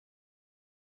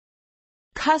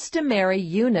customary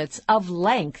units of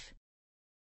length.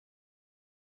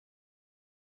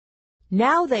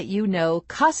 Now that you know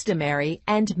customary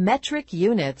and metric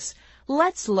units,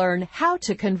 let's learn how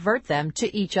to convert them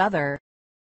to each other.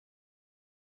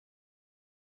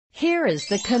 Here is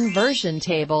the conversion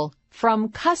table from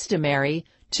customary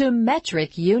to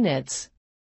metric units.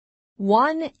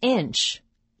 1 inch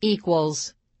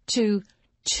equals to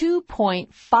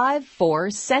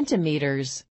 2.54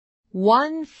 centimeters.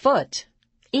 1 foot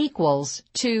equals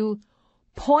to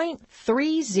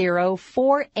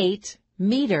 0.3048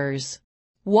 meters.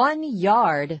 1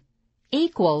 yard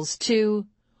equals to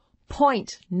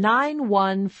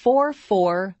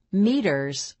 0.9144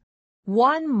 meters.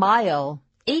 1 mile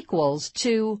equals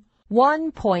to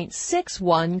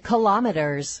 1.61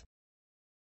 kilometers.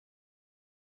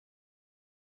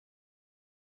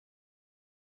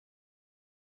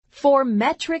 For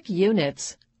metric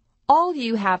units, all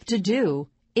you have to do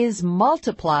is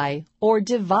multiply or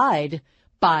divide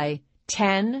by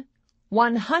 10,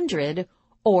 100,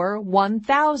 or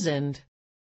 1,000.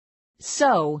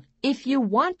 So, if you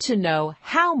want to know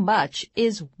how much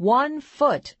is 1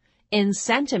 foot in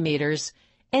centimeters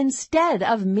instead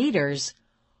of meters,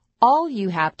 all you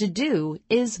have to do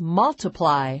is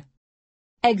multiply.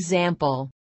 Example: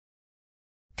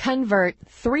 convert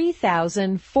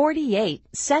 3,048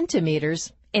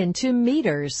 centimeters into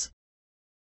meters.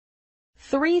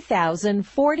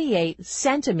 3,048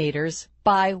 centimeters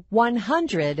by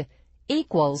 100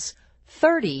 equals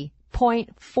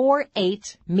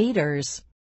 30.48 meters.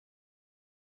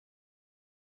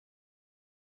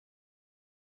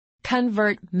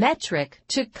 Convert metric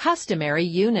to customary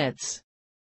units.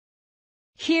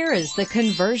 Here is the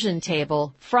conversion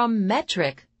table from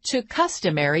metric to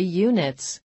customary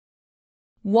units.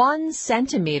 1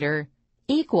 centimeter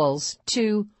equals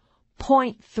to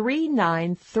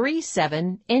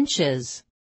 0.3937 inches.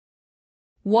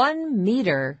 1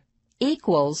 meter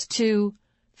equals to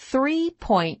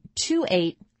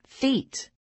 3.28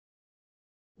 feet.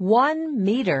 1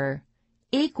 meter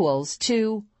equals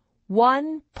to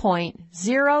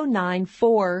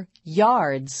 1.094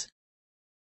 yards.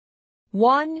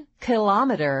 1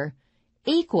 kilometer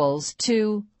equals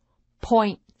to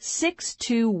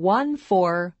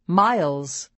 0.6214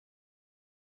 miles.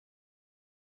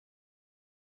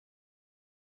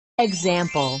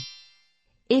 Example: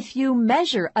 if you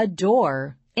measure a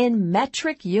door in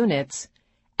metric units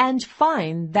and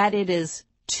find that it is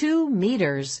 2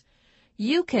 meters,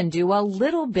 you can do a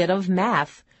little bit of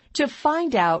math to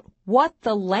find out what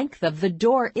the length of the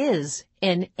door is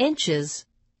in inches,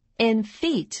 in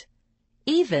feet,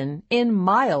 even in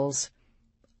miles,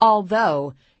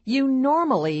 although you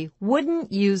normally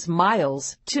wouldn't use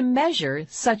miles to measure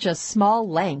such a small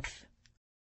length.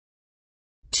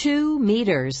 2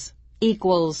 meters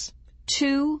equals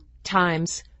 2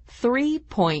 times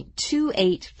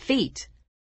 3.28 feet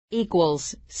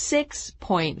equals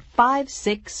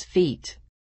 6.56 feet.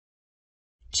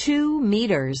 2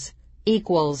 meters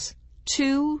equals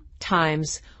 2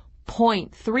 times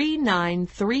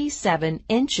 0.3937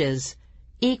 inches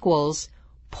equals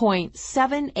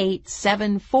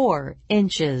 0.7874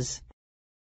 inches.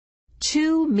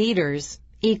 2 meters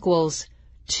equals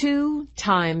 2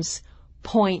 times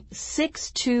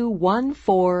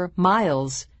 0.6214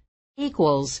 miles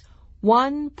equals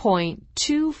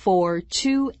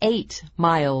 1.2428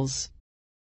 miles.